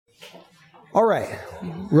All right.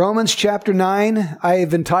 Romans chapter 9. I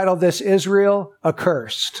have entitled this Israel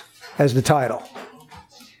Accursed as the title.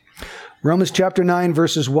 Romans chapter 9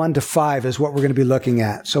 verses 1 to 5 is what we're going to be looking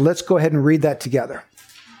at. So let's go ahead and read that together.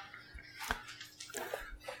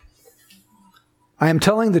 I am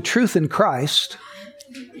telling the truth in Christ.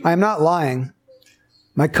 I am not lying.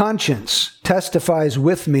 My conscience testifies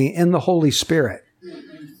with me in the Holy Spirit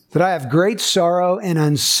that I have great sorrow and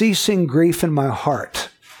unceasing grief in my heart.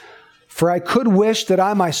 For I could wish that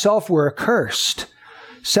I myself were accursed,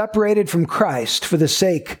 separated from Christ for the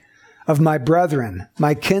sake of my brethren,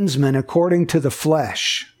 my kinsmen according to the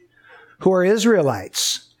flesh, who are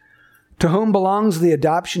Israelites, to whom belongs the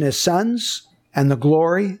adoption as sons, and the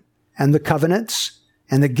glory, and the covenants,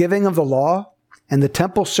 and the giving of the law, and the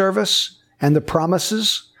temple service, and the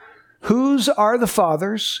promises, whose are the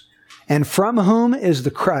fathers, and from whom is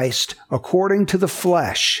the Christ according to the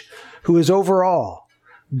flesh, who is over all,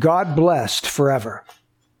 God blessed forever.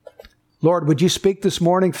 Lord, would you speak this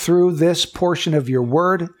morning through this portion of your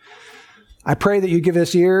word? I pray that you give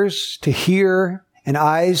us ears to hear and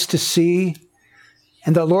eyes to see,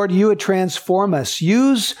 and that, Lord, you would transform us.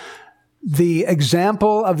 Use the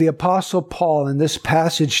example of the Apostle Paul in this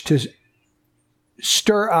passage to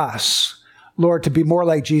stir us, Lord, to be more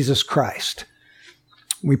like Jesus Christ.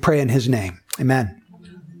 We pray in his name. Amen.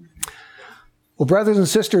 Well, brothers and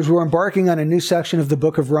sisters, we're embarking on a new section of the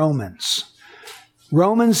book of Romans.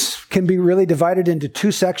 Romans can be really divided into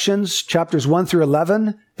two sections, chapters 1 through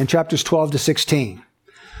 11 and chapters 12 to 16.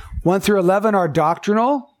 1 through 11 are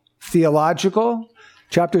doctrinal, theological.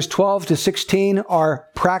 Chapters 12 to 16 are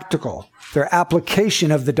practical. They're application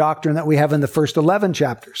of the doctrine that we have in the first 11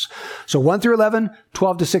 chapters. So 1 through 11,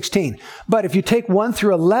 12 to 16. But if you take 1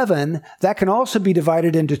 through 11, that can also be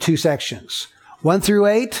divided into two sections. 1 through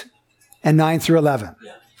 8 and 9 through 11.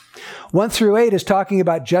 1 through 8 is talking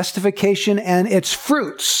about justification and its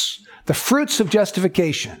fruits, the fruits of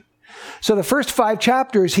justification. So the first 5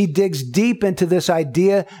 chapters, he digs deep into this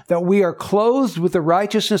idea that we are clothed with the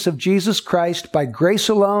righteousness of Jesus Christ by grace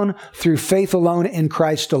alone, through faith alone, in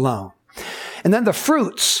Christ alone. And then the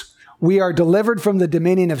fruits, we are delivered from the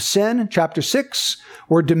dominion of sin, chapter 6.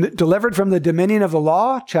 We're delivered from the dominion of the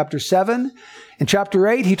law, chapter 7. In chapter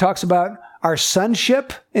 8, he talks about our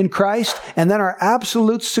sonship in Christ, and then our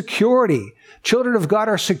absolute security. Children of God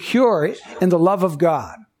are secure in the love of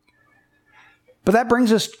God. But that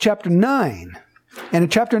brings us to chapter 9. And in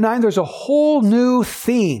chapter 9, there's a whole new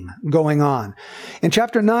theme going on. In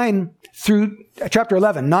chapter 9 through chapter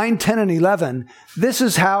 11, 9, 10, and 11, this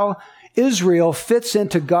is how Israel fits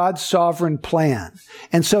into God's sovereign plan.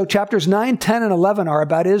 And so chapters 9, 10, and 11 are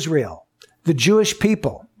about Israel, the Jewish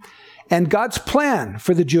people, and God's plan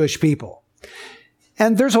for the Jewish people.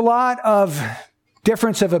 And there's a lot of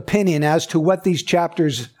difference of opinion as to what these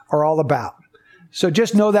chapters are all about. So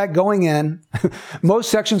just know that going in. Most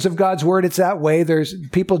sections of God's word, it's that way.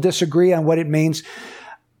 People disagree on what it means.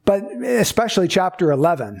 But especially chapter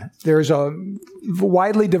 11, there's a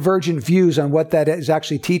widely divergent views on what that is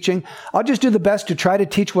actually teaching. I'll just do the best to try to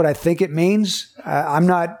teach what I think it means. I'm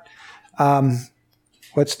not,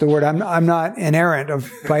 what's the word? I'm not inerrant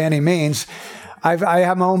by any means. I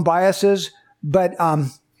have my own biases, but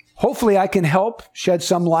hopefully I can help shed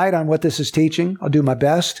some light on what this is teaching. I'll do my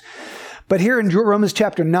best. But here in Romans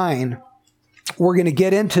chapter 9, we're going to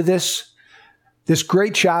get into this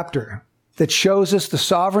great chapter that shows us the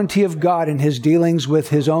sovereignty of God in his dealings with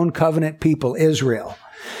his own covenant people, Israel.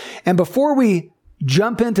 And before we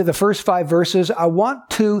jump into the first 5 verses, I want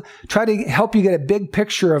to try to help you get a big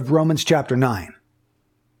picture of Romans chapter 9.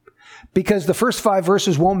 Because the first 5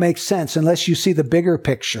 verses won't make sense unless you see the bigger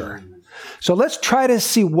picture. So let's try to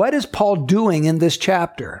see, what is Paul doing in this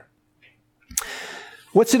chapter?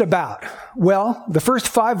 What's it about? Well, the first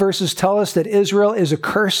 5 verses tell us that Israel is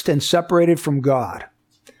accursed and separated from God.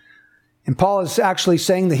 And Paul is actually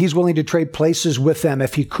saying that he's willing to trade places with them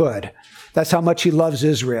if he could. That's how much he loves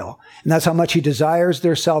Israel. And that's how much he desires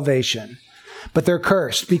their salvation. But they're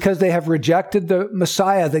cursed because they have rejected the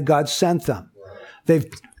Messiah that God sent them. They've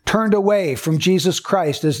turned away from Jesus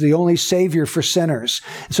Christ as the only Savior for sinners.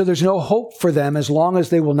 So there's no hope for them as long as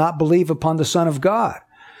they will not believe upon the Son of God.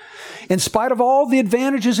 In spite of all the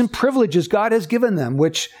advantages and privileges God has given them,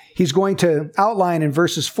 which he's going to outline in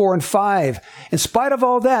verses 4 and 5, in spite of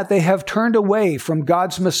all that, they have turned away from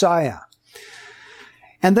God's Messiah.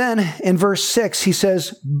 And then in verse 6, he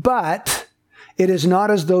says, but it is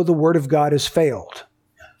not as though the word of God has failed.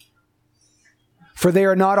 For they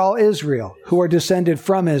are not all Israel who are descended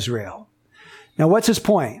from Israel. Now, what's his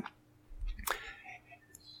point?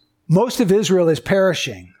 Most of Israel is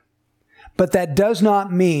perishing, but that does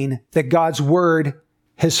not mean that God's word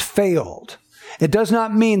has failed. It does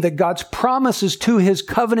not mean that God's promises to his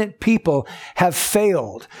covenant people have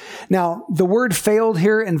failed. Now, the word failed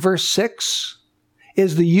here in verse 6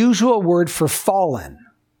 is the usual word for fallen.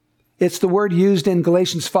 It's the word used in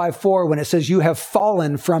Galatians 5:4 when it says you have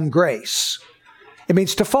fallen from grace. It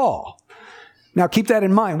means to fall. Now, keep that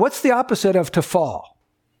in mind. What's the opposite of to fall?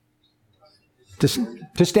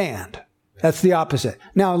 To stand. That's the opposite.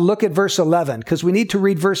 Now, look at verse 11, because we need to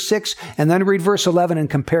read verse 6 and then read verse 11 and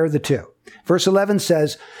compare the two. Verse 11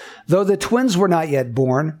 says, though the twins were not yet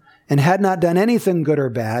born and had not done anything good or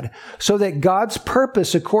bad, so that God's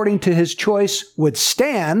purpose according to his choice would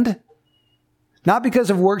stand, not because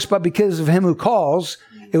of works, but because of him who calls,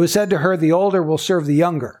 it was said to her, the older will serve the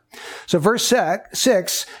younger. So verse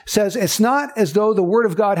 6 says, it's not as though the word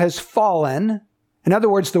of God has fallen. In other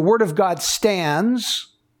words, the word of God stands.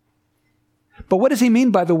 But what does he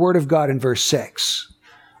mean by the word of God in verse 6?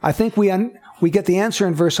 I think we get the answer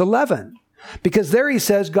in verse 11. Because there he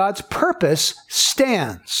says God's purpose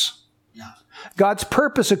stands. God's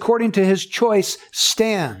purpose according to his choice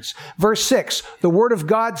stands. Verse 6, the word of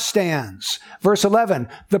God stands. Verse 11,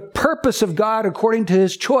 the purpose of God according to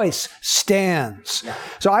his choice stands.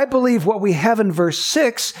 So I believe what we have in verse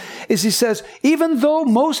 6 is he says, even though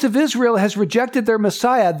most of Israel has rejected their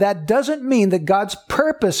Messiah, that doesn't mean that God's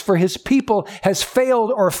purpose for his people has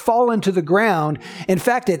failed or fallen to the ground. In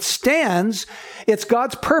fact, it stands. It's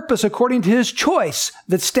God's purpose according to his choice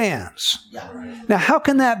that stands. Now, how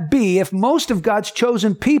can that be if most of God's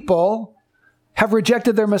chosen people have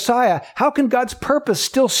rejected their Messiah? How can God's purpose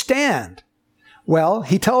still stand? Well,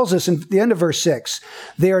 he tells us in the end of verse 6,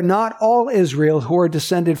 they are not all Israel who are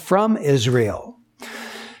descended from Israel.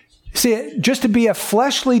 See, just to be a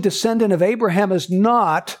fleshly descendant of Abraham is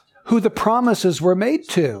not who the promises were made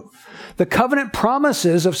to. The covenant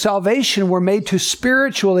promises of salvation were made to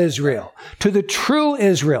spiritual Israel, to the true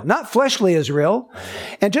Israel, not fleshly Israel.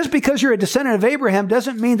 And just because you're a descendant of Abraham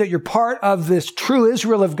doesn't mean that you're part of this true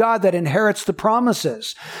Israel of God that inherits the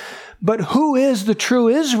promises. But who is the true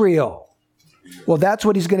Israel? Well, that's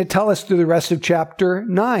what he's going to tell us through the rest of chapter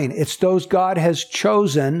 9. It's those God has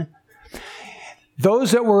chosen,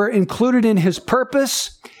 those that were included in his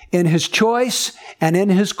purpose, in his choice, and in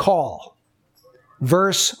his call.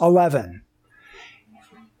 Verse 11.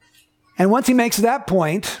 And once he makes that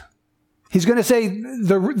point, he's going to say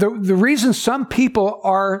the reason some people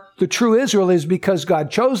are the true Israel is because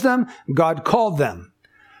God chose them, God called them.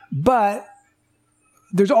 But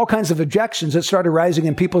there's all kinds of objections that start arising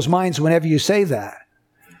in people's minds whenever you say that.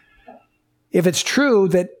 If it's true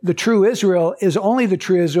that the true Israel is only the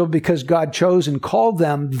true Israel because God chose and called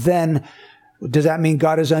them, then does that mean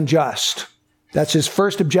God is unjust? That's his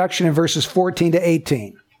first objection in verses 14 to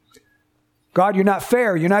 18. God, you're not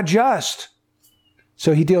fair. You're not just.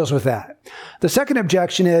 So he deals with that. The second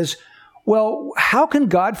objection is, well, how can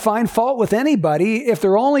God find fault with anybody if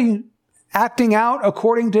they're only acting out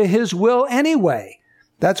according to his will anyway?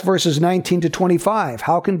 That's verses 19 to 25.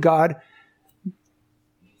 How can God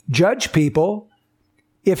judge people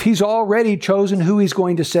if he's already chosen who he's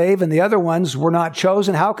going to save and the other ones were not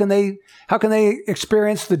chosen? How can they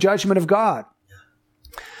experience the judgment of God?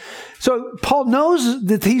 So Paul knows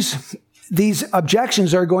that these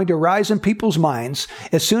objections are going to rise in people's minds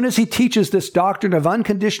as soon as he teaches this doctrine of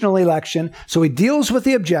unconditional election. So he deals with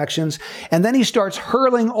the objections, and then he starts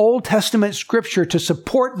hurling Old Testament scripture to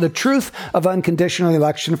support the truth of unconditional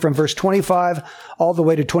election from verse 25 all the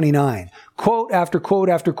way to 29. Quote after quote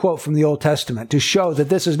after quote from the Old Testament to show that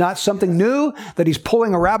this is not something new, that he's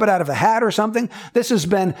pulling a rabbit out of a hat or something. This has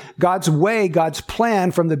been God's way, God's plan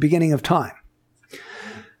from the beginning of time.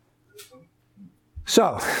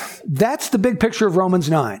 So, that's the big picture of Romans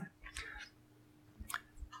 9.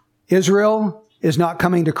 Israel is not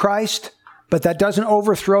coming to Christ, but that doesn't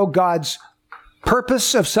overthrow God's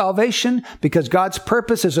purpose of salvation, because God's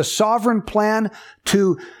purpose is a sovereign plan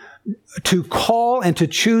to call and to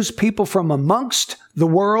choose people from amongst the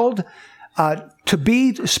world to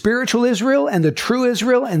be spiritual Israel and the true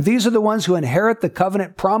Israel, and these are the ones who inherit the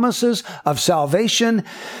covenant promises of salvation.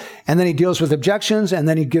 And then he deals with objections, and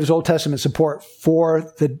then he gives Old Testament support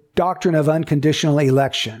for the doctrine of unconditional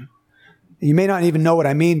election. You may not even know what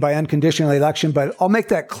I mean by unconditional election, but I'll make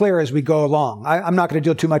that clear as we go along. I'm not going to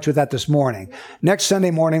deal too much with that this morning. Next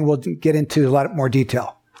Sunday morning, we'll get into a lot more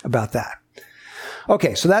detail about that.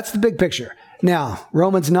 Okay, so that's the big picture. Now,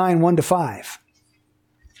 Romans 9, 1 to 5.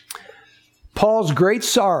 Paul's great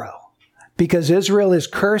sorrow because Israel is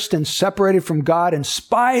cursed and separated from God in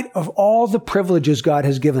spite of all the privileges God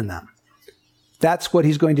has given them. That's what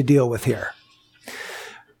he's going to deal with here.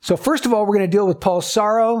 So first of all, we're going to deal with Paul's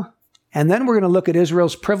sorrow, And then we're going to look at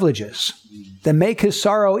Israel's privileges that make his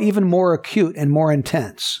sorrow even more acute and more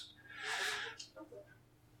intense.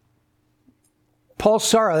 Paul's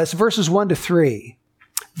sorrow, that's verses 1 to 3.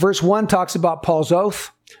 Verse 1 talks about Paul's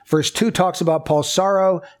oath. Verse 2 talks about Paul's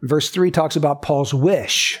sorrow. Verse 3 talks about Paul's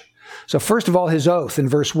wish. So first of all, his oath in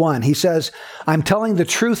verse 1. He says, I'm telling the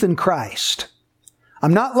truth in Christ.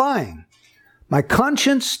 I'm not lying. My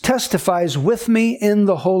conscience testifies with me in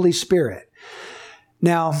the Holy Spirit.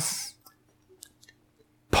 Now,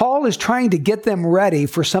 Paul is trying to get them ready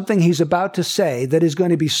for something he's about to say that is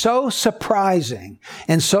going to be so surprising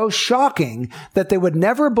and so shocking that they would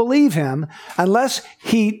never believe him unless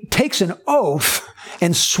he takes an oath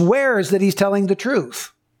and swears that he's telling the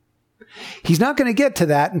truth. He's not going to get to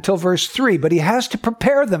that until verse 3, but he has to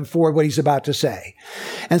prepare them for what he's about to say.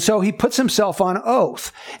 And so he puts himself on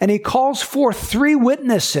oath, and he calls forth 3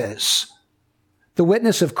 witnesses: the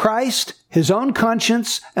witness of Christ, his own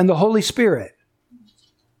conscience, and the Holy Spirit.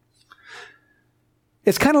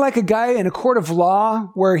 It's kind of like a guy in a court of law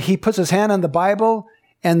where he puts his hand on the Bible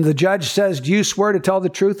and the judge says, do you swear to tell the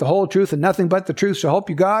truth, the whole truth, and nothing but the truth, so help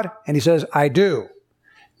you God? And he says, I do.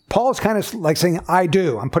 Paul is kind of like saying, I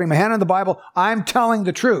do. I'm putting my hand on the Bible. I'm telling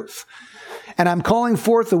the truth. And I'm calling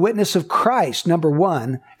forth the witness of Christ, number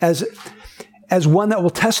 1, as one that will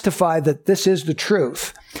testify that this is the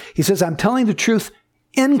truth. He says, I'm telling the truth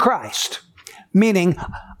in Christ, meaning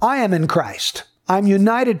I am in Christ. I'm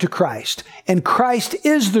united to Christ, and Christ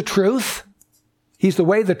is the truth. He's the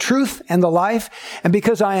way, the truth, and the life. And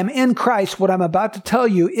because I am in Christ, what I'm about to tell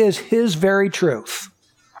you is his very truth.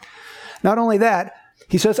 Not only that,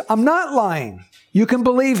 he says, I'm not lying. You can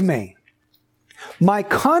believe me. My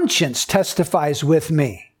conscience testifies with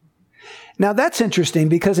me. Now that's interesting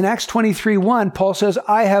because in Acts 23:1, Paul says,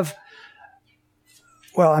 I'm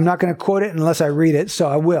not going to quote it unless I read it, so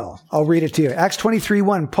I will. I'll read it to you. Acts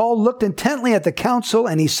 23:1, Paul looked intently at the council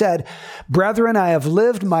and he said, Brethren, I have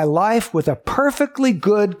lived my life with a perfectly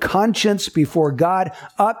good conscience before God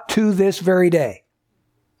up to this very day.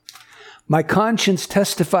 My conscience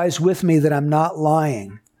testifies with me that I'm not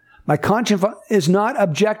lying. My conscience is not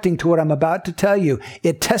objecting to what I'm about to tell you.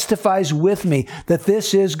 It testifies with me that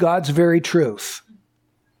this is God's very truth.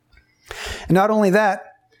 And not only that,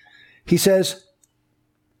 he says,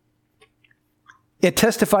 it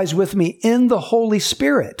testifies with me in the Holy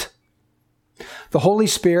Spirit. The Holy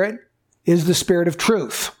Spirit is the Spirit of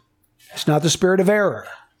truth. It's not the spirit of error.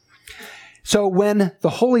 So when the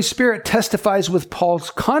Holy Spirit testifies with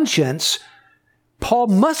Paul's conscience, Paul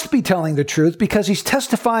must be telling the truth because he's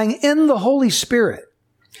testifying in the Holy Spirit.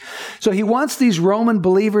 So he wants these Roman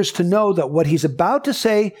believers to know that what he's about to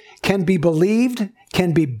say can be believed,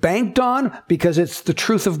 can be banked on, because it's the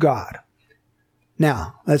truth of God.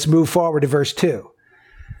 Now, let's move forward to verse 2.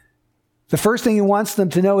 The first thing he wants them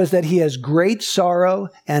to know is that he has great sorrow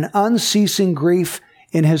and unceasing grief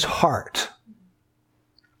in his heart.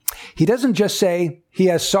 He doesn't just say he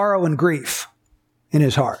has sorrow and grief in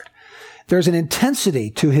his heart. There's an intensity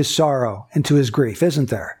to his sorrow and to his grief, isn't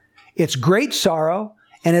there? It's great sorrow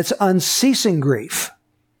and it's unceasing grief.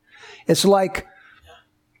 It's like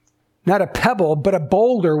not a pebble, but a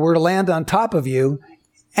boulder were to land on top of you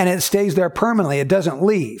and it stays there permanently. It doesn't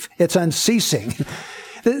leave. It's unceasing.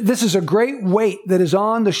 This is a great weight that is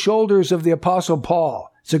on the shoulders of the Apostle Paul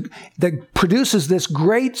that produces this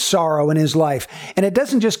great sorrow in his life. And it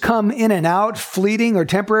doesn't just come in and out, fleeting or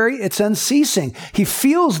temporary. It's unceasing. He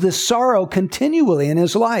feels this sorrow continually in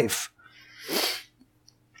his life.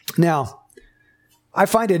 Now, I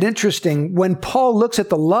find it interesting when Paul looks at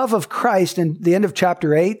the love of Christ in the end of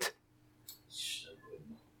chapter 8.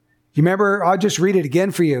 You remember, I'll just read it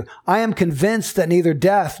again for you. I am convinced that neither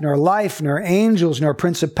death, nor life, nor angels, nor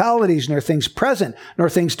principalities, nor things present, nor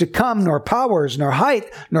things to come, nor powers, nor height,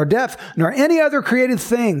 nor depth, nor any other created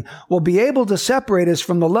thing will be able to separate us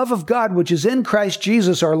from the love of God which is in Christ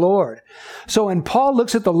Jesus our Lord. So when Paul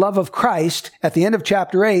looks at the love of Christ at the end of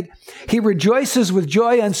chapter 8, he rejoices with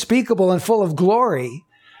joy unspeakable and full of glory.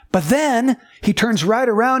 But then he turns right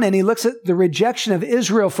around and he looks at the rejection of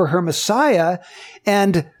Israel for her Messiah,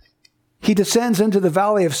 and he descends into the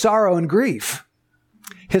valley of sorrow and grief.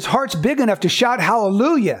 His heart's big enough to shout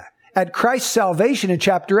hallelujah at Christ's salvation in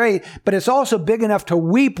chapter 8, but it's also big enough to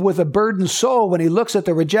weep with a burdened soul when he looks at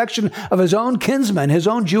the rejection of his own kinsmen, his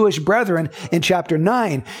own Jewish brethren in chapter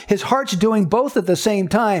 9. His heart's doing both at the same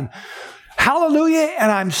time. Hallelujah,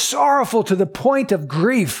 and I'm sorrowful to the point of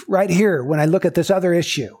grief right here when I look at this other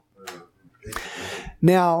issue.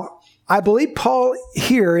 Now, I believe Paul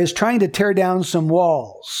here is trying to tear down some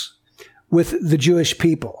walls with the Jewish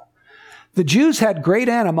people. The Jews had great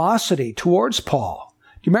animosity towards Paul.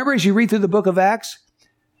 Do you remember as you read through the book of Acts?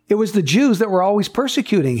 it was the Jews that were always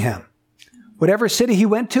persecuting him. Whatever city he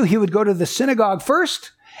went to, he would go to the synagogue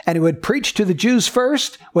first, and he would preach to the Jews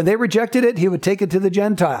first. When they rejected it, he would take it to the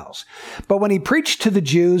Gentiles. But when he preached to the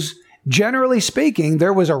Jews, generally speaking,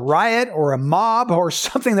 there was a riot or a mob or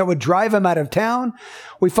something that would drive him out of town.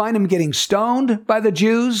 We find him getting stoned by the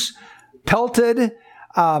Jews, pelted,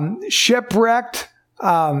 shipwrecked,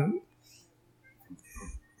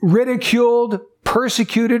 ridiculed,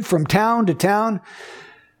 persecuted from town to town.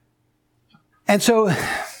 And so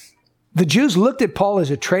the Jews looked at Paul as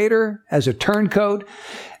a traitor, as a turncoat,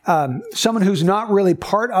 someone who's not really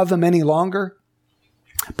part of them any longer.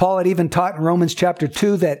 Paul had even taught in Romans chapter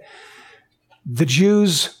 2 that the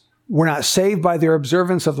Jews were not saved by their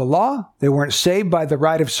observance of the law. They weren't saved by the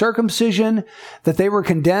rite of circumcision, that they were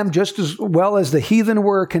condemned just as well as the heathen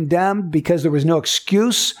were condemned because there was no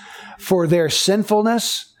excuse for their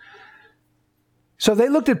sinfulness. So they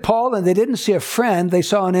looked at Paul and they didn't see a friend, they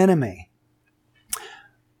saw an enemy.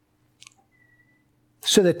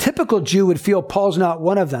 So the typical Jew would feel Paul's not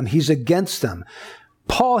one of them. He's against them.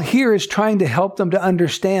 Paul here is trying to help them to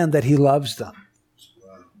understand that he loves them.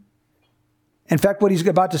 In fact, what he's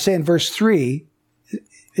about to say in verse 3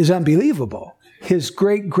 is unbelievable. His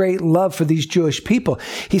great, great love for these Jewish people.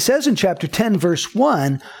 He says in chapter 10, verse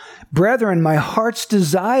 1, "Brethren, my heart's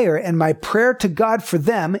desire and my prayer to God for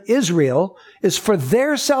them, Israel, is for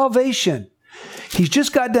their salvation." He's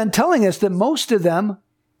just got done telling us that most of them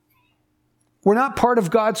were not part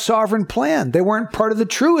of God's sovereign plan. They weren't part of the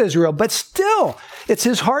true Israel, but still, it's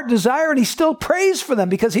his heart desire, and he still prays for them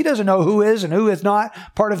because he doesn't know who is and who is not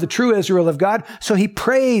part of the true Israel of God. So he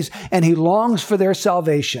prays and he longs for their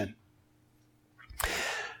salvation.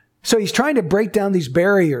 So he's trying to break down these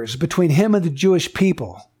barriers between him and the Jewish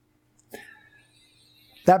people.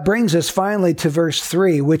 That brings us finally to verse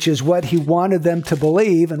 3, which is what he wanted them to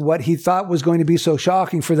believe and what he thought was going to be so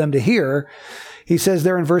shocking for them to hear. He says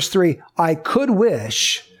there in verse 3, "I could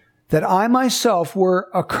wish that I myself were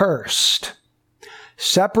accursed,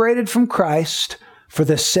 separated from Christ for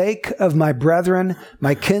the sake of my brethren,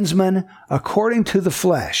 my kinsmen, according to the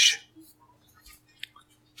flesh."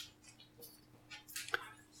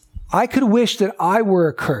 I could wish that I were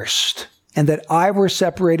accursed and that I were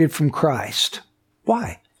separated from Christ.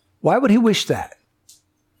 Why? Why would he wish that?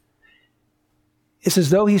 It's as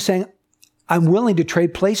though he's saying, I'm willing to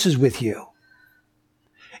trade places with you.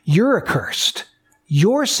 You're accursed.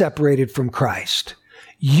 You're separated from Christ.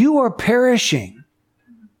 You are perishing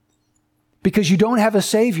because you don't have a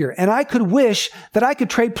Savior. And I could wish that I could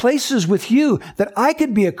trade places with you, that I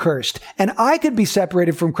could be accursed and I could be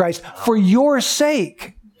separated from Christ for your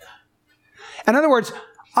sake. In other words,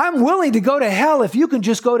 I'm willing to go to hell if you can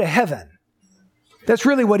just go to heaven. That's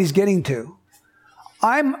really what he's getting to.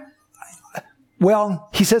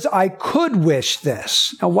 He says, I could wish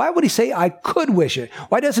this. Now, why would he say I could wish it?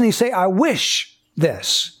 Why doesn't he say I wish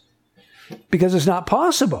this? Because it's not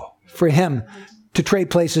possible for him to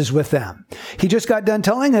trade places with them. He just got done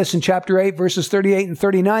telling us in chapter 8, verses 38 and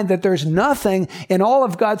 39, that there's nothing in all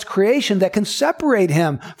of God's creation that can separate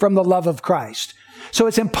him from the love of Christ. So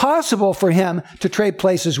it's impossible for him to trade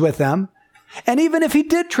places with them. And even if he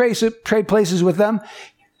did trade places with them,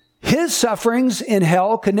 his sufferings in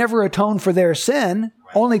hell could never atone for their sin.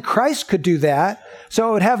 Only Christ could do that. So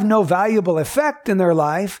it would have no valuable effect in their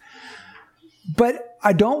life. But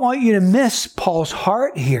I don't want you to miss Paul's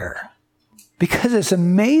heart here, because it's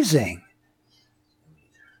amazing.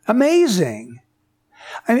 Amazing.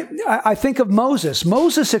 I think of Moses.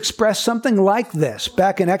 Moses expressed something like this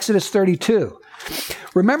back in Exodus 32.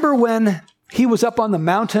 Remember when he was up on the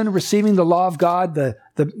mountain receiving the law of God,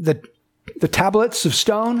 the tablets of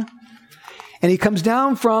stone? And he comes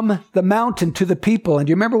down from the mountain to the people. And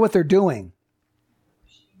do you remember what they're doing?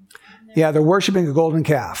 Yeah, they're worshiping a golden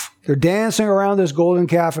calf. They're dancing around this golden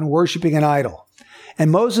calf and worshiping an idol.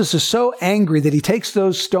 And Moses is so angry that he takes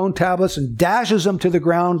those stone tablets and dashes them to the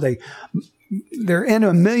ground. They're in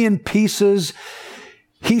a million pieces.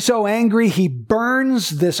 He's so angry, he burns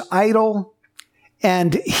this idol.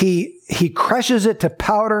 And he crushes it to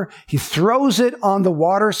powder. He throws it on the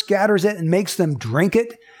water, scatters it, and makes them drink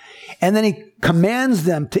it. And then he commands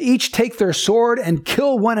them to each take their sword and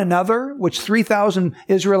kill one another, which 3,000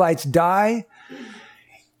 Israelites die.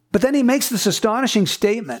 But then he makes this astonishing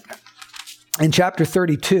statement in chapter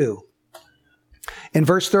 32. In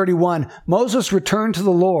verse 31, Moses returned to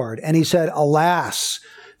the Lord, and he said, "Alas,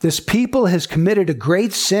 this people has committed a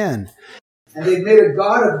great sin, and they've made a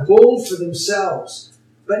god of gold for themselves.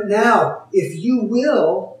 But now, if you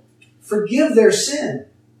will, forgive their sin.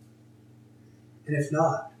 And if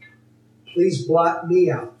not, please blot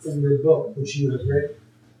me out from your book which you have written."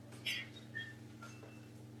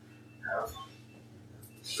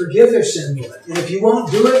 forgive their sin, Lord. And if you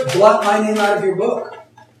won't do it, blot my name out of your book.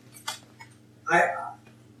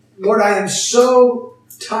 Lord, I am so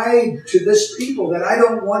tied to this people that I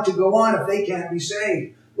don't want to go on if they can't be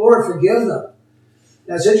saved. Lord, forgive them.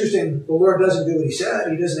 Now, it's interesting. The Lord doesn't do what he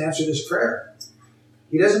said. He doesn't answer this prayer.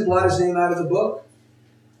 He doesn't blot his name out of the book.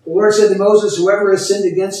 The Lord said to Moses, whoever has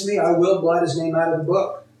sinned against me, I will blot his name out of the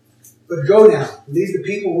book. But go now, leave the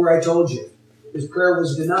people where I told you. His prayer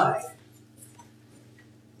was denied.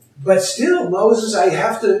 But still, Moses, I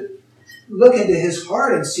have to look into his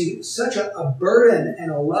heart and see such a burden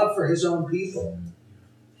and a love for his own people,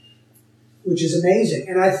 which is amazing.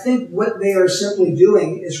 And I think what they are simply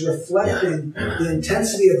doing is reflecting the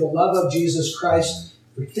intensity of the love of Jesus Christ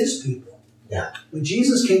for his people. Yeah. When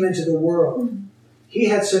Jesus came into the world, he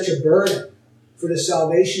had such a burden for the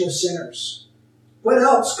salvation of sinners. What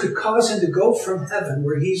else could cause him to go from heaven,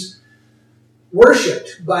 where he's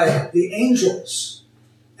worshipped by the angels,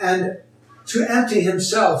 and to empty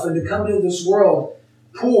himself and to come into this world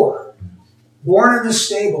poor, born in a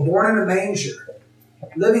stable, born in a manger,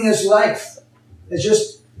 living his life as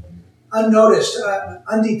just unnoticed,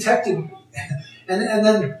 undetected, and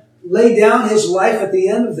then lay down his life at the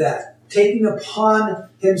end of that, taking upon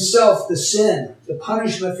himself the sin, the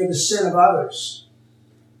punishment for the sin of others.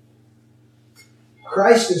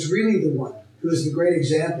 Christ is really the one who is the great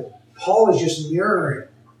example. Paul is just mirroring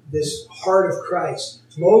this heart of Christ.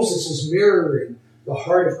 Moses is mirroring the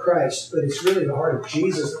heart of Christ, but it's really the heart of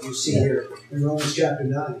Jesus that you see here in Romans chapter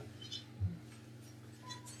 9.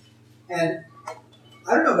 And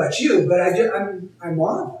I don't know about you, but I'm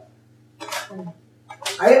marvel.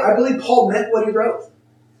 I believe Paul meant what he wrote.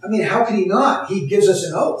 I mean, how can he not? He gives us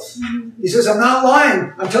an oath. He says, I'm not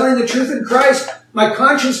lying. I'm telling the truth in Christ. My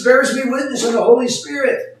conscience bears me witness in the Holy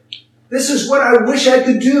Spirit. This is what I wish I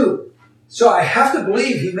could do. So I have to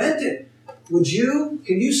believe he meant it. Can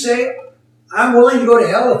you say, I'm willing to go to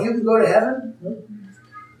hell if you can go to heaven?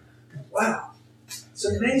 Wow. It's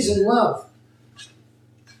amazing love.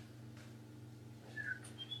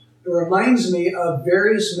 It reminds me of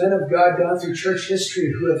various men of God down through church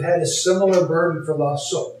history who have had a similar burden for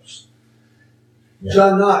lost souls. Yeah.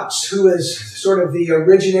 John Knox, who is sort of the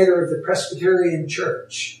originator of the Presbyterian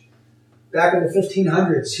Church, back in the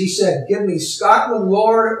 1500s, he said, give me Scotland,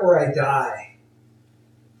 Lord, or I die.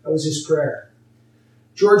 That was his prayer.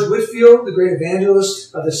 George Whitefield, the great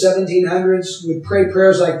evangelist of the 1700s, would pray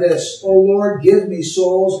prayers like this, O Lord, give me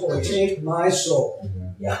souls or take my soul.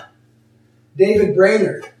 Yeah. David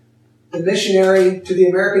Brainerd, the missionary to the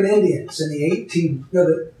American Indians in the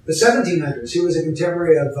 1700s. He was a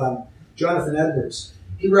contemporary of Jonathan Edwards.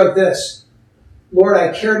 He wrote this, Lord,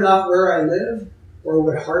 I care not where I live or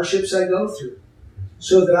what hardships I go through,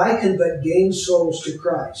 so that I can but gain souls to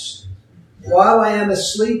Christ. While I am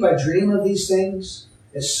asleep, I dream of these things.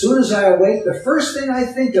 As soon as I awake, the first thing I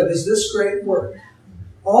think of is this great work.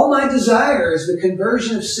 All my desire is the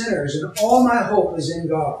conversion of sinners, and all my hope is in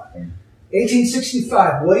God.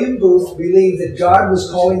 1865, William Booth believed that God was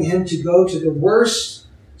calling him to go to the worst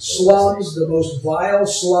slums, the most vile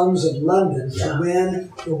slums of London, to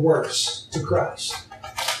win the worst to Christ.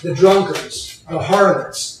 The drunkards, the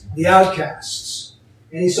harlots, the outcasts.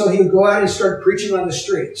 And so he would go out and start preaching on the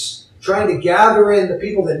streets, trying to gather in the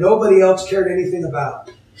people that nobody else cared anything about.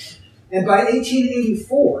 And by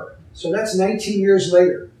 1884, so that's 19 years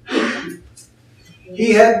later,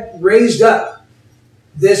 he had raised up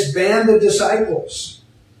this band of disciples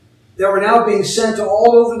that were now being sent to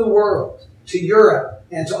all over the world, to Europe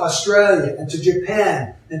and to Australia and to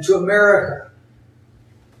Japan and to America.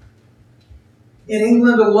 In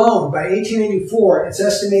England alone, by 1884, it's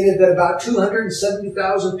estimated that about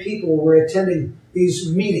 270,000 people were attending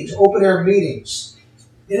these meetings, open-air meetings.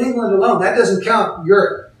 In England alone, that doesn't count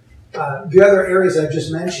Europe, the other areas I've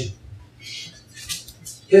just mentioned.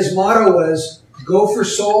 His motto was, go for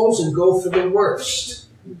souls and go for the worst.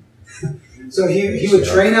 So he would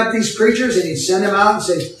train up these preachers and he'd send them out and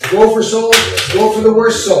say, go for souls, go for the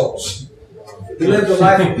worst souls. He lived a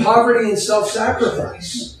life of poverty and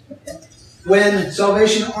self-sacrifice. When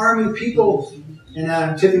Salvation Army people, and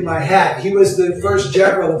I'm tipping my hat, he was the first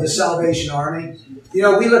general of the Salvation Army. You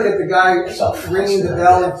know, we look at the guy ringing the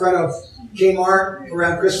bell in front of Kmart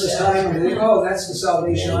around Christmas time and we think, oh, that's the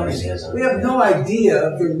Salvation Army. We have no idea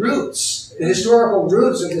of the roots, the historical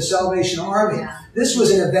roots of the Salvation Army. This was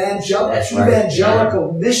an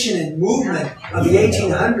evangelical mission and movement of the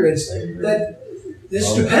 1800s that is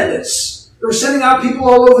stupendous. They were sending out people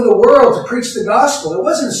all over the world to preach the gospel. It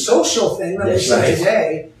wasn't a social thing that we see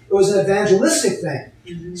today. It was an evangelistic thing.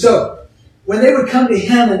 Mm-hmm. So when they would come to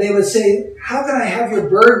him and they would say, how can I have your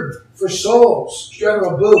burden for souls,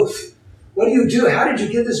 General Booth? what do you do? How did you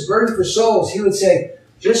get this burden for souls? He would say,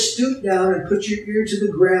 just stoop down and put your ear to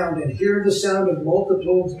the ground and hear the sound of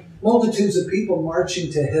multitudes of people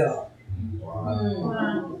marching to hell.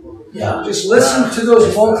 Wow. Yeah. Just listen to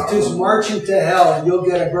those multitudes marching to hell and you'll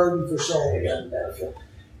get a burden for souls.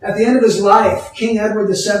 At the end of his life, King Edward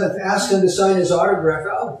VII asked him to sign his autograph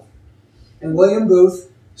album. And William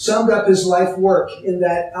Booth summed up his life work in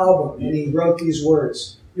that album, and he wrote these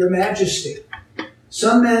words: Your Majesty,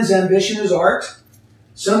 some man's ambition is art,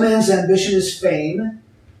 some man's ambition is fame,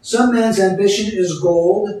 some man's ambition is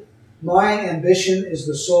gold, my ambition is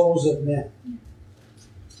the souls of men.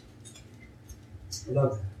 I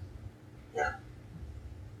love that. Yeah.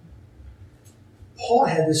 Paul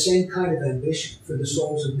had the same kind of ambition for the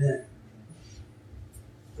souls of men.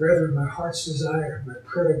 Brethren, my heart's desire, my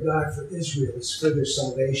prayer to God for Israel is for their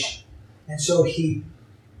salvation. And so he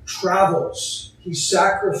travels, he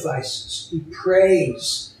sacrifices, he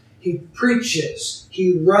prays, he preaches,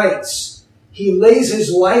 he writes, he lays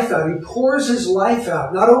his life out, he pours his life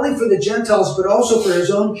out, not only for the Gentiles, but also for his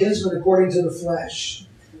own kinsmen according to the flesh.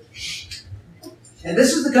 And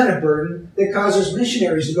this is the kind of burden that causes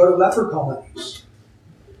missionaries to go to leper colonies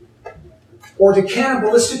or to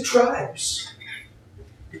cannibalistic tribes.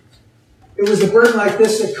 It was a burden like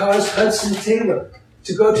this that caused Hudson Taylor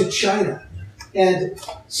to go to China and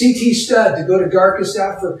C.T. Studd to go to darkest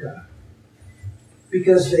Africa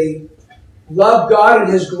because they loved God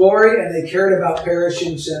and his glory and they cared about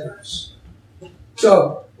perishing sinners.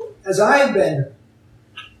 So, as I've been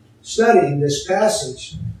studying this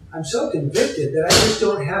passage, I'm so convicted that I just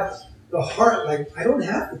don't have the heart, I don't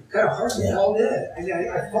have the kind of heart that Paul did.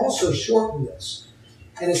 I fall so short in this.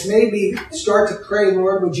 And it's made me start to pray,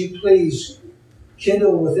 Lord, would you please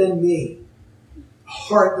kindle within me a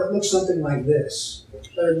heart that looks something like this.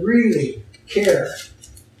 That I really care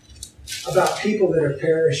about people that are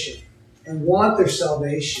perishing and want their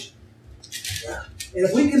salvation. And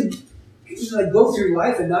if we can go through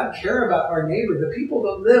life and not care about our neighbor, the people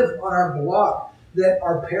that live on our block that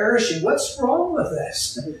are perishing, what's wrong with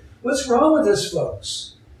us? What's wrong with us,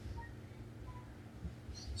 folks?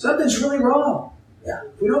 Something's really wrong.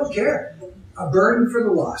 We don't care. A burden for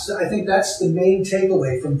the lost. I think that's the main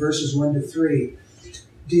takeaway from verses 1 to 3.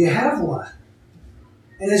 Do you have one?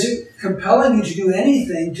 And is it compelling you to do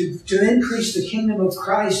anything to increase the kingdom of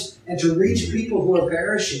Christ and to reach people who are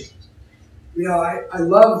perishing? You know, I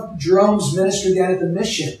love Jerome's ministry down at the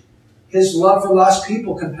mission. His love for lost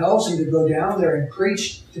people compels him to go down there and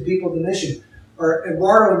preach to people at the mission. Or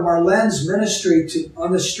Eduardo and Marlene's ministry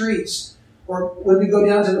on the streets. Or when we go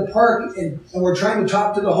down to the park and we're trying to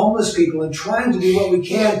talk to the homeless people and trying to do what we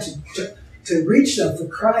can to reach them for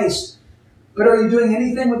Christ. But are you doing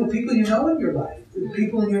anything with the people you know in your life? The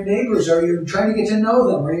people in your neighbors? Are you trying to get to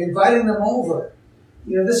know them? Are you inviting them over?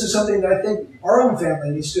 You know, this is something that I think our own family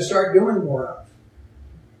needs to start doing more of.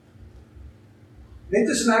 Make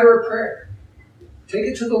this a matter of prayer. Take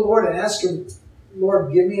it to the Lord and ask him,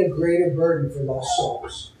 Lord, give me a greater burden for lost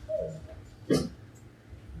souls.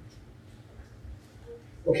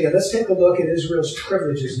 Okay, let's take a look at Israel's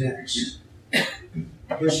privileges next.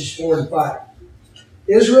 Verses 4 and 5.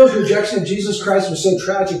 Israel's rejection of Jesus Christ was so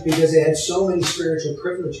tragic because they had so many spiritual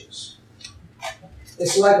privileges.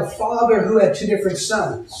 It's like a father who had two different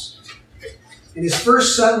sons. And his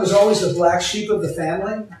first son was always the black sheep of the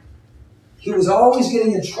family. He was always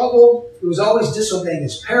getting in trouble. He was always disobeying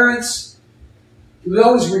his parents. He was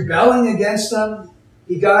always rebelling against them.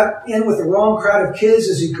 He got in with the wrong crowd of kids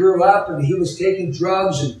as he grew up, and he was taking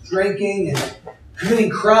drugs and drinking and committing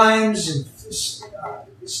crimes and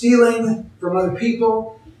stealing from other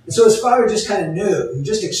people. And so his father just kind of knew. He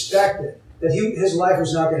just expected that his life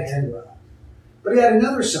was not going to end well. But he had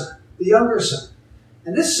another son, the younger son.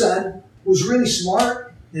 And this son was really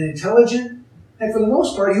smart and intelligent, and for the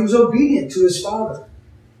most part, he was obedient to his father.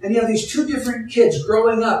 And you have these two different kids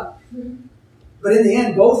growing up. But in the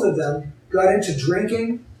end, both of them got into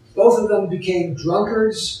drinking. Both of them became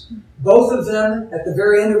drunkards. Both of them, at the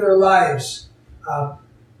very end of their lives,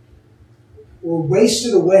 were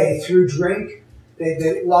wasted away through drink.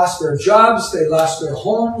 They lost their jobs. They lost their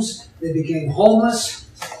homes. They became homeless.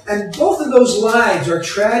 And both of those lives are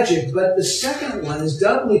tragic, but the second one is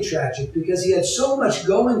doubly tragic because he had so much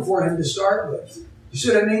going for him to start with. You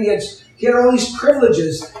see what I mean? He had all these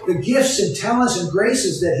privileges, the gifts and talents and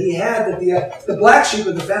graces that he had that the black sheep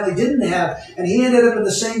of the family didn't have. And he ended up in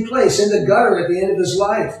the same place, in the gutter at the end of his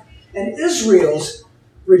life. And Israel's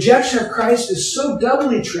rejection of Christ is so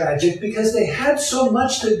doubly tragic because they had so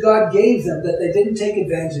much that God gave them that they didn't take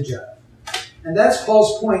advantage of. And that's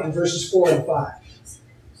Paul's point in verses 4 and 5.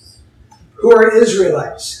 Who are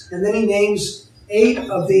Israelites? And then he names 8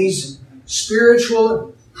 of these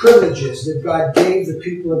spiritual privileges that God gave the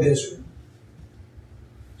people of Israel.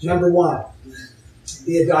 Number one,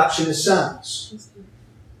 the adoption of sons.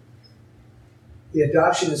 The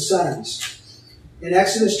adoption of sons. In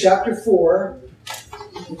Exodus chapter 4,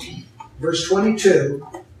 verse 22,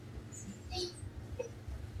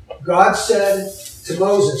 God said to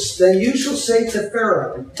Moses, "Then you shall say to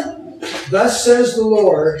Pharaoh, thus says the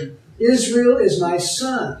Lord, Israel is my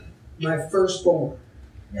son, my firstborn."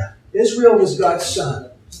 Yeah. Israel was God's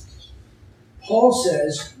son. Paul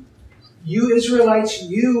says, you Israelites,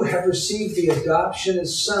 you have received the adoption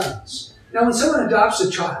as sons. Now, when someone adopts a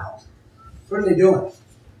child, what are they doing?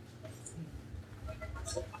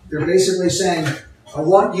 They're basically saying, I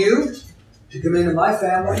want you to come into my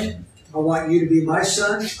family. I want you to be my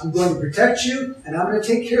son. I'm going to protect you, and I'm going to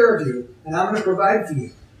take care of you, and I'm going to provide for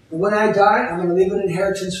you. And when I die, I'm going to leave an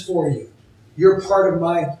inheritance for you. You're part of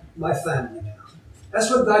my family now. That's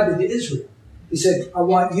what God did to Israel. He said, I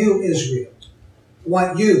want you, Israel. I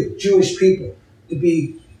want you, Jewish people, to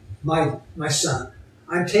be my son.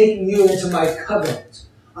 I'm taking you into my covenant.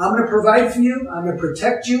 I'm going to provide for you, I'm going to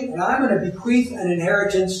protect you, and I'm going to bequeath an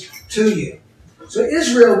inheritance to you. So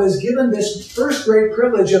Israel was given this first great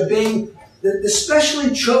privilege of being the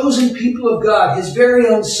specially chosen people of God, his very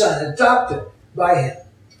own son, adopted by him.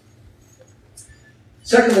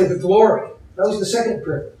 Secondly, the glory. That was the second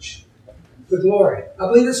privilege. The glory. I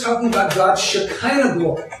believe it's talking about God's Shekinah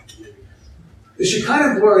glory. The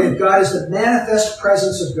Shekinah glory of God is the manifest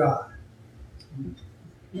presence of God.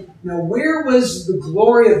 Now, where was the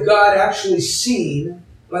glory of God actually seen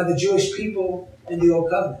by the Jewish people in the Old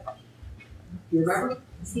Covenant? You remember?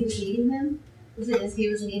 As he was leading them? Was it as he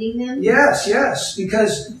was leading them? Yes,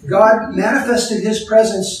 because God manifested his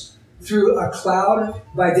presence through a cloud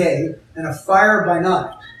by day and a fire by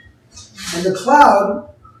night. And the cloud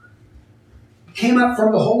came up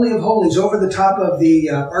from the Holy of Holies over the top of the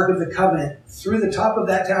Ark of the Covenant, through the top of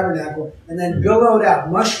that tabernacle, and then billowed out,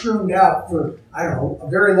 mushroomed out for, a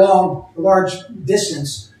very large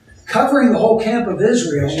distance, covering the whole camp of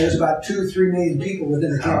Israel. There's about 2 or 3 million people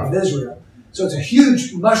within the camp of Israel. So it's a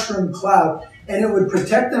huge mushroom cloud, and it would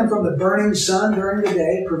protect them from the burning sun during the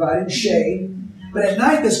day, providing shade. But at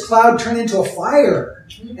night, this cloud turned into a fire,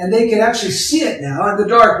 and they could actually see it now in the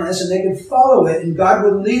darkness, and they could follow it, and God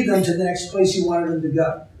would lead them to the next place he wanted them to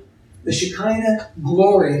go. The Shekinah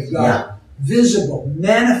glory of God, visible,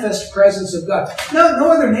 manifest presence of God.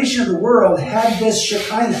 No other nation of the world had this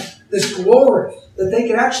Shekinah, this glory, that they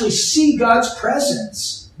could actually see God's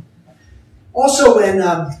presence. Also, when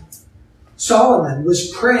Solomon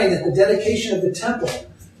was praying at the dedication of the temple,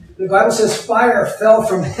 the Bible says fire fell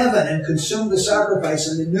from heaven and consumed the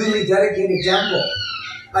sacrifice in the newly dedicated temple.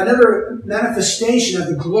 Another manifestation of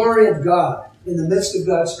the glory of God in the midst of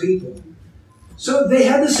God's people. So they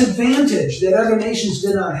had this advantage that other nations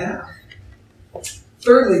did not have.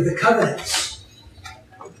 Thirdly, the covenants.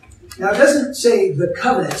 Now, it doesn't say the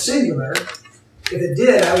covenant singular. If it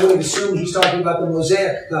did, I would have assumed he's talking about the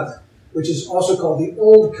Mosaic covenant, which is also called the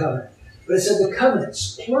Old Covenant. But it said the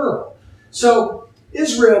covenants, plural. So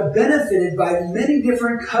Israel benefited by many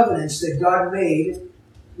different covenants that God made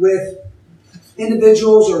with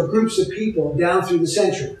individuals or groups of people down through the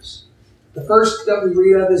centuries. The first that we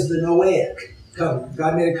read of is the Noahic covenant.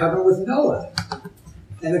 God made a covenant with Noah.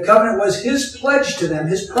 And the covenant was his pledge to them,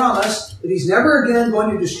 his promise that he's never again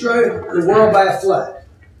going to destroy the world by a flood.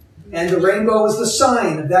 And the rainbow was the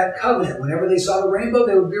sign of that covenant. Whenever they saw the rainbow,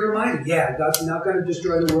 they would be reminded, God's not going to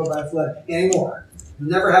destroy the world by a flood anymore. It'll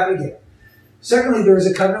never happen again. Secondly, there was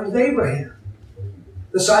a covenant with Abraham.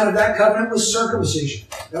 The sign of that covenant was circumcision.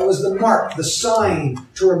 That was the mark, the sign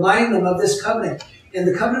to remind them of this covenant. And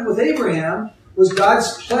the covenant with Abraham was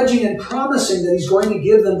God's pledging and promising that he's going to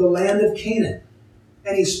give them the land of Canaan.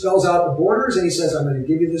 And he spells out the borders and he says, I'm going to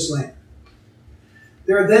give you this land.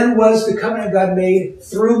 There then was the covenant God made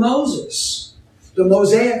through Moses, the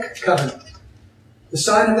Mosaic covenant. The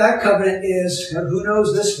sign of that covenant is, who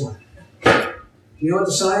knows this one? Do you know what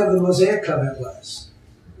the sign of the Mosaic covenant was?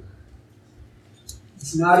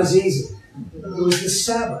 It's not as easy. It was the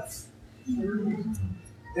Sabbath.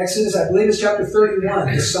 Exodus, I believe it's chapter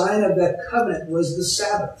 31. The sign of that covenant was the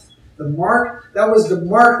Sabbath. The mark, that was the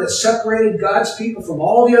mark that separated God's people from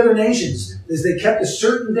all the other nations, is they kept a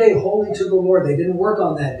certain day holy to the Lord. They didn't work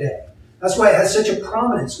on that day. That's why it has such a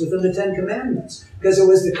prominence within the Ten Commandments, because it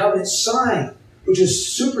was the covenant sign, which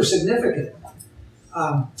is super significant.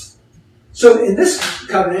 So in this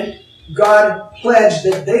covenant, God pledged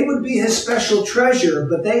that they would be his special treasure,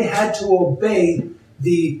 but they had to obey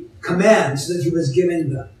the commands that he was giving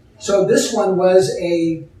them. So this one was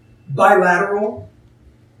a bilateral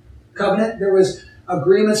covenant. There was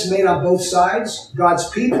agreements made on both sides. God's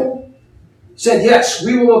people said, yes,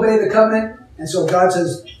 we will obey the covenant. And so God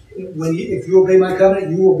says, if you obey my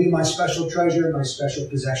covenant, you will be my special treasure and my special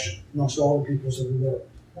possession amongst all the peoples of the world.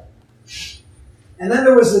 And then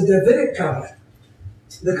there was the Davidic covenant.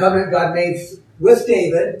 The covenant God made with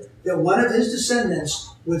David, that one of his descendants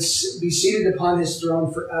would be seated upon his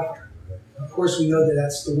throne forever. Of course, we know that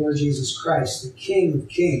that's the Lord Jesus Christ, the King of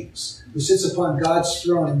Kings, who sits upon God's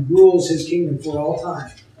throne and rules his kingdom for all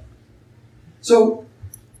time. So,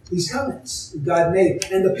 these covenants God made.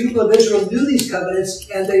 And the people of Israel knew these covenants,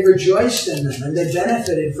 and they rejoiced in them, and they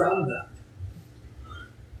benefited from them.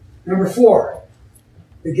 Number 4,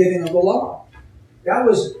 the giving of the law. That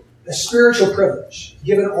was a spiritual privilege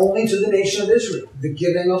given only to the nation of Israel, the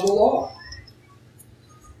giving of the law.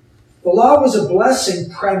 The law was a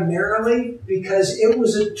blessing primarily because it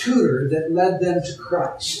was a tutor that led them to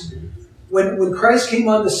Christ. When Christ came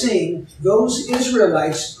on the scene, those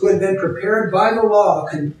Israelites who had been prepared by the law,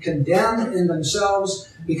 condemned in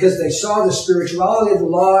themselves because they saw the spirituality of the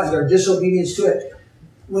law and their disobedience to it,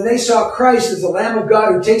 when they saw Christ as the Lamb of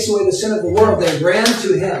God who takes away the sin of the world, they ran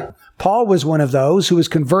to him. Paul was one of those who was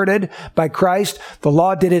converted by Christ. The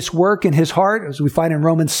law did its work in his heart, as we find in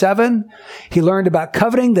Romans 7. He learned about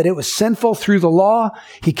coveting, that it was sinful through the law.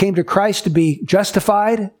 He came to Christ to be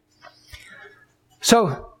justified.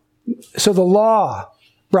 So the law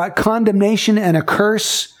brought condemnation and a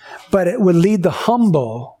curse, but it would lead the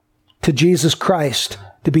humble to Jesus Christ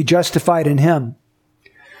to be justified in him.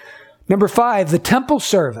 Number 5, the temple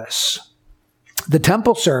service. The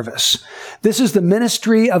temple service. This is the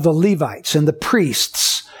ministry of the Levites and the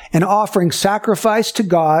priests and offering sacrifice to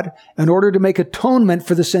God in order to make atonement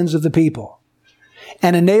for the sins of the people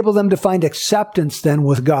and enable them to find acceptance then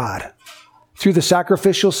with God through the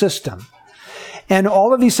sacrificial system. And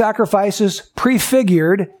all of these sacrifices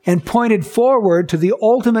prefigured and pointed forward to the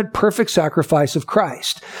ultimate perfect sacrifice of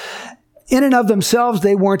Christ. In and of themselves,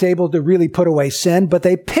 they weren't able to really put away sin, but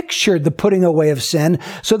they pictured the putting away of sin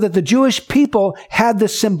so that the Jewish people had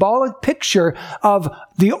this symbolic picture of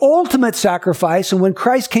the ultimate sacrifice. And when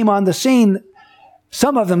Christ came on the scene,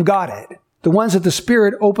 some of them got it. The ones that the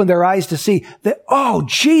Spirit opened their eyes to see that, oh,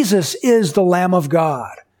 Jesus is the Lamb of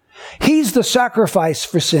God. He's the sacrifice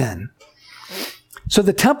for sin. So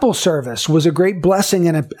the temple service was a great blessing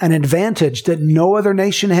and an advantage that no other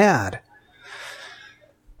nation had.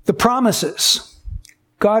 The promises.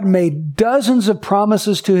 God made dozens of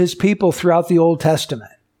promises to his people throughout the Old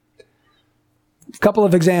Testament. A couple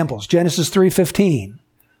of examples. Genesis 3:15.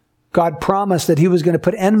 God promised that he was going to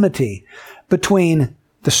put enmity between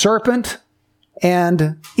the serpent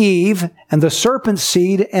and Eve, and the serpent's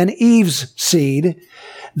seed and Eve's seed,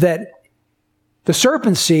 that the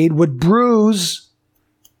serpent's seed would bruise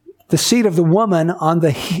the seed of the woman on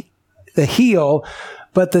the heel,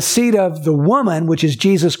 but the seed of the woman, which is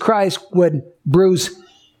Jesus Christ, would bruise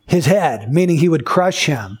his head, meaning he would crush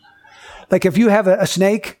him. Like if you have a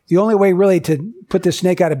snake, the only way really to put this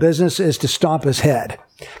snake out of business is to stomp his head.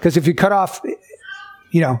 Because if you cut off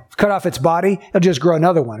its body, it'll just grow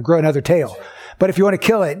another one, grow another tail. But if you want to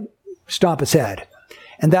kill it, stomp its head.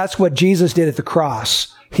 And that's what Jesus did at the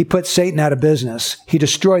cross. He put Satan out of business. He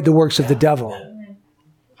destroyed the works of the devil.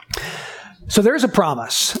 So there's a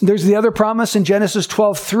promise. There's the other promise in Genesis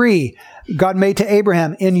 12:3. God made to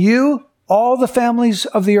Abraham, in you, all the families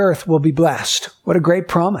of the earth will be blessed. What a great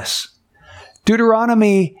promise.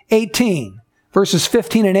 Deuteronomy 18, verses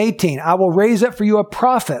 15 and 18. I will raise up for you a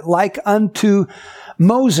prophet like unto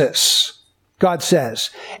Moses, God says.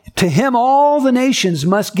 To him all the nations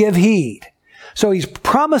must give heed. So he's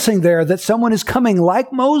promising there that someone is coming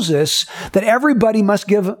like Moses that everybody must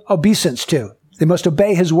give obeisance to. They must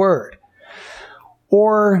obey his word.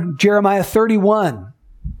 Or Jeremiah 31,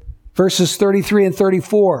 verses 33 and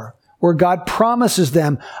 34, where God promises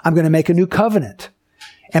them, I'm going to make a new covenant.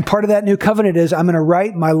 And part of that new covenant is, I'm going to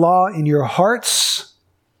write my law in your hearts,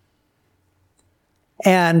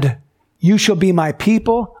 and you shall be my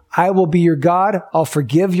people. I will be your God. I'll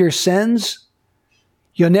forgive your sins.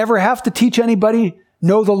 You'll never have to teach anybody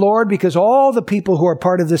know the Lord, because all the people who are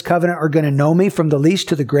part of this covenant are going to know me from the least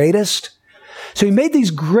to the greatest. So he made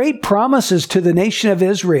these great promises to the nation of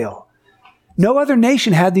Israel. No other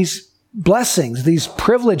nation had these blessings, these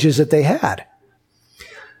privileges that they had.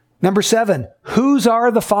 Number 7, whose are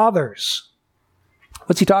the fathers?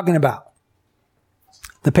 What's he talking about?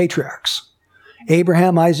 The patriarchs.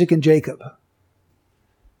 Abraham, Isaac, and Jacob.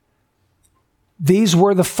 These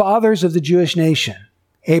were the fathers of the Jewish nation.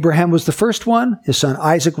 Abraham was the first one. His son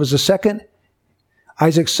Isaac was the second.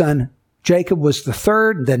 Isaac's son Jacob was the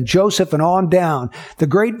third, then Joseph, and on down. The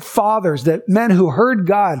great fathers, the men who heard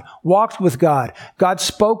God, walked with God. God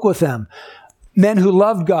spoke with them. Men who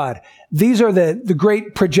loved God. These are the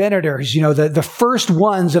great progenitors, the first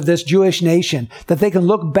ones of this Jewish nation, that they can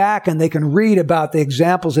look back and they can read about the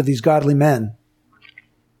examples of these godly men.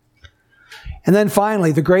 And then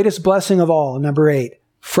finally, the greatest blessing of all, number 8,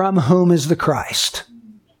 from whom is the Christ?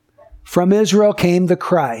 From Israel came the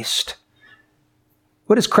Christ.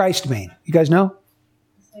 What does Christ mean? You guys know?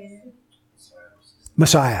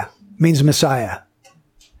 Messiah. Means Messiah.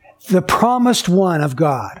 The promised one of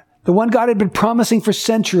God. The one God had been promising for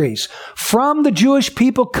centuries. From the Jewish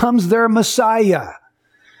people comes their Messiah.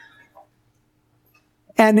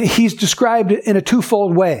 And he's described in a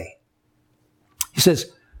twofold way. He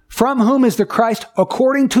says, from whom is the Christ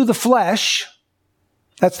according to the flesh?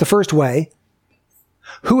 That's the first way.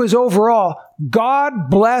 Who is overall God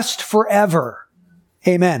blessed forever.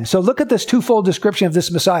 Amen. So look at this twofold description of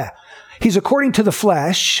this Messiah. He's according to the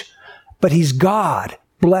flesh, but he's God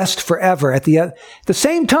blessed forever. At the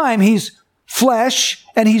same time, he's flesh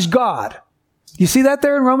and he's God. You see that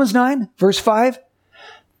there in Romans 9, verse 5?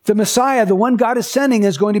 The Messiah, the one God is sending,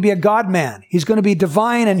 is going to be a God-man. He's going to be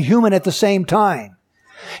divine and human at the same time.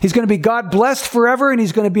 He's going to be God blessed forever, and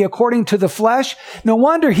he's going to be according to the flesh. No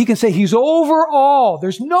wonder he can say he's over all.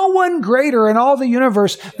 There's no one greater in all the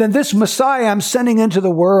universe than this Messiah I'm sending into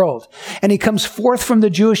the world. And he comes forth from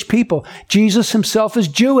the Jewish people. Jesus himself is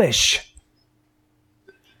Jewish.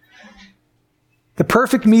 The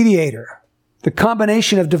perfect mediator. The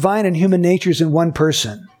combination of divine and human natures in one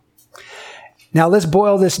person. Now let's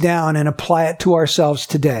boil this down and apply it to ourselves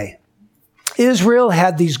today. Israel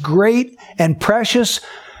had these great and precious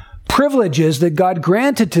privileges that God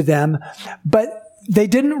granted to them, but they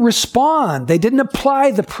didn't respond. They didn't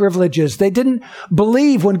apply the privileges. They didn't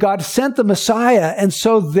believe when God sent the Messiah, and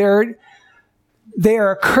so they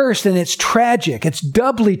are accursed, and it's tragic. It's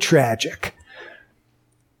doubly tragic.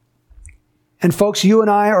 And folks, you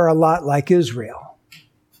and I are a lot like Israel.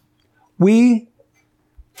 We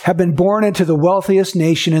have been born into the wealthiest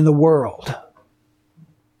nation in the world,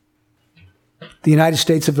 the United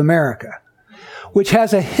States of America, which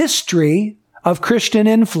has a history of Christian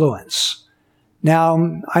influence.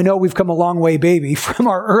 Now, I know we've come a long way, baby, from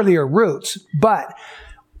our earlier roots, but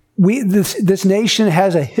this nation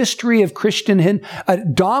has a history of a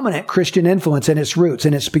dominant Christian influence in its roots,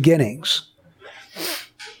 in its beginnings.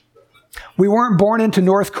 We weren't born into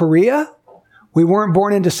North Korea. We weren't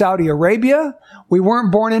born into Saudi Arabia. We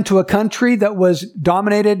weren't born into a country that was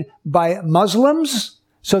dominated by Muslims,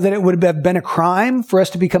 so that it would have been a crime for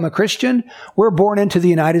us to become a Christian. We're born into the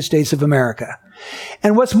United States of America.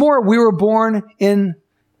 And what's more, we were born in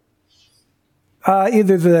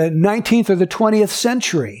either the 19th or the 20th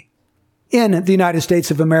century in the United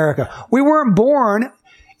States of America. We weren't born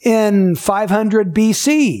in 500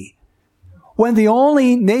 BC, when the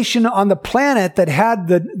only nation on the planet that had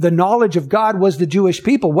the knowledge of God was the Jewish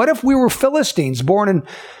people. What if we were Philistines born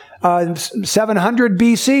in 700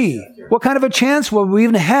 BC? What kind of a chance would we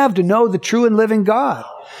even have to know the true and living God?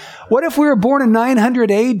 What if we were born in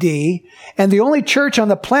 900 AD and the only church on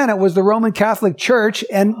the planet was the Roman Catholic Church,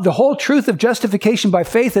 and the whole truth of justification by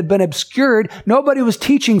faith had been obscured? Nobody was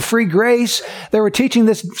teaching free grace. They were teaching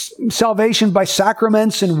this salvation by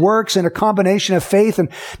sacraments and works and a combination of faith, and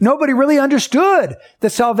nobody really understood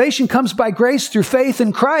that salvation comes by grace through faith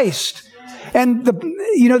in Christ. And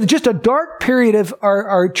just a dark period of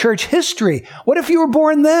our church history. What if you were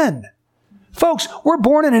born then? Folks, we're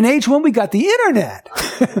born in an age when we got the internet.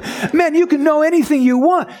 Man, you can know anything you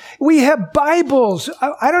want. We have Bibles.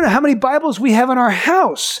 I don't know how many Bibles we have in our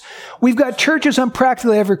house. We've got churches on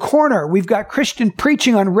practically every corner. We've got Christian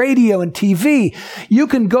preaching on radio and TV. You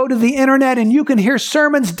can go to the internet and you can hear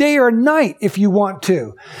sermons day or night if you want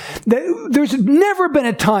to. There's never been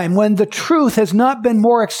a time when the truth has not been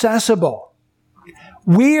more accessible.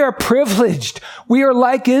 We are privileged. We are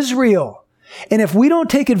like Israel. And if we don't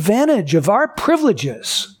take advantage of our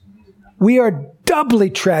privileges, we are doubly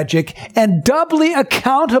tragic and doubly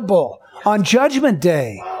accountable on Judgment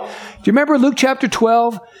Day. Do you remember Luke chapter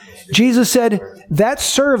 12? Jesus said, that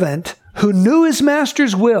servant who knew his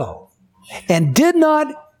master's will and did not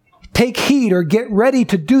take heed or get ready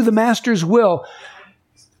to do the master's will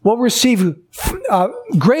receive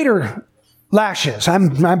greater lashes.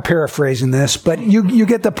 I'm paraphrasing this, but you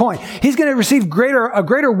get the point. He's going to receive a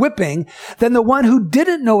greater whipping than the one who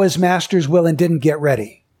didn't know his master's will and didn't get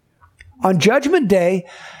ready. On Judgment Day,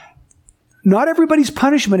 not everybody's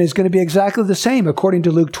punishment is going to be exactly the same, according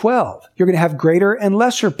to Luke 12. You're going to have greater and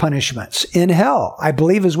lesser punishments in hell, I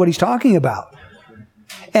believe is what he's talking about.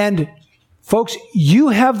 And Folks, you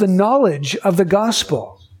have the knowledge of the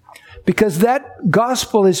gospel because that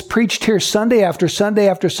gospel is preached here Sunday after Sunday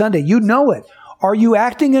after Sunday. You know it. Are you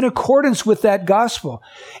acting in accordance with that gospel?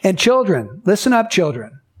 And children, listen up,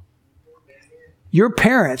 children. Your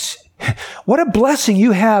parents, what a blessing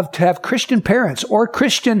you have to have Christian parents or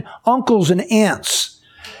Christian uncles and aunts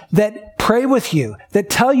that pray with you, that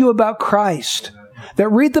tell you about Christ, that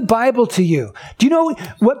read the Bible to you. Do you know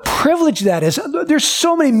what privilege that is? There's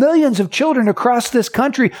so many millions of children across this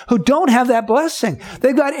country who don't have that blessing.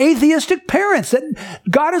 They've got atheistic parents that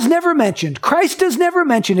God has never mentioned, Christ has never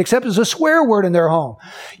mentioned, except as a swear word in their home.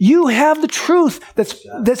 You have the truth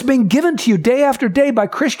that's being given to you day after day by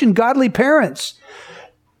Christian godly parents.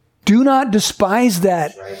 Do not despise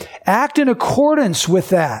that. Act in accordance with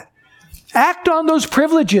that. Act on those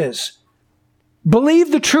privileges.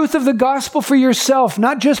 Believe the truth of the gospel for yourself,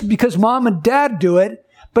 not just because mom and dad do it,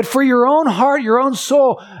 but for your own heart, your own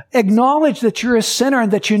soul. Acknowledge that you're a sinner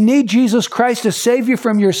and that you need Jesus Christ to save you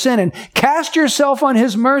from your sin, and cast yourself on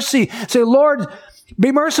His mercy. Say, Lord,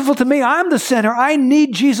 be merciful to me. I'm the sinner. I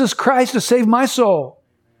need Jesus Christ to save my soul.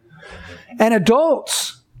 And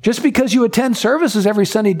adults, just because you attend services every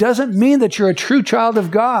Sunday doesn't mean that you're a true child of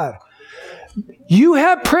God. You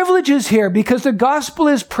have privileges here because the gospel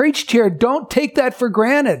is preached here. Don't take that for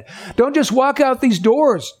granted. Don't just walk out these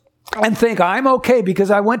doors and think, I'm okay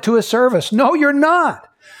because I went to a service. No, you're not.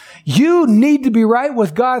 You need to be right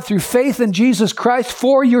with God through faith in Jesus Christ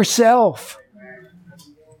for yourself.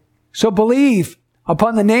 So believe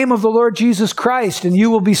upon the name of the Lord Jesus Christ and you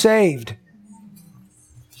will be saved.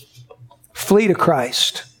 Flee to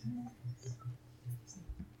Christ.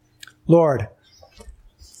 Lord,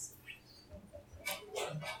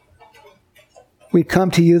 we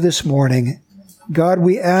come to you this morning. God,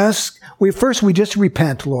 we just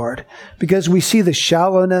repent, Lord, because we see the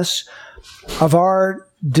shallowness of our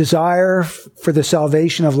desire for the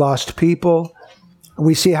salvation of lost people.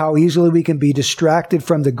 We see how easily we can be distracted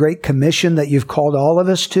from the great commission that you've called all of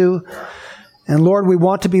us to. And Lord, we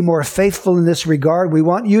want to be more faithful in this regard. We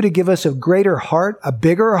want you to give us a greater heart, a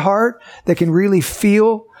bigger heart that can really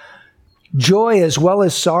feel joy as well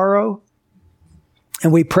as sorrow.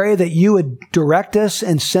 And we pray that you would direct us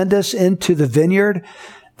and send us into the vineyard,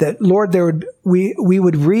 that, Lord, we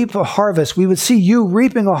would reap a harvest. We would see you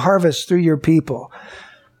reaping a harvest through your people.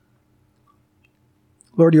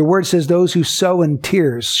 Lord, your word says those who sow in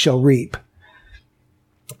tears shall reap.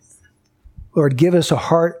 Lord, give us a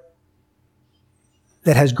heart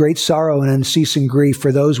that has great sorrow and unceasing grief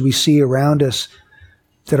for those we see around us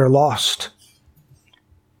that are lost.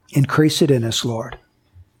 Increase it in us, Lord.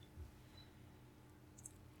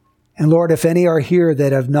 And Lord, if any are here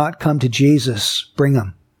that have not come to Jesus, bring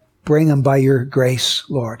them. Bring them by your grace,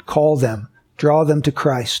 Lord. Call them. Draw them to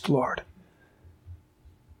Christ, Lord.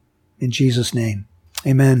 In Jesus' name,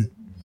 amen.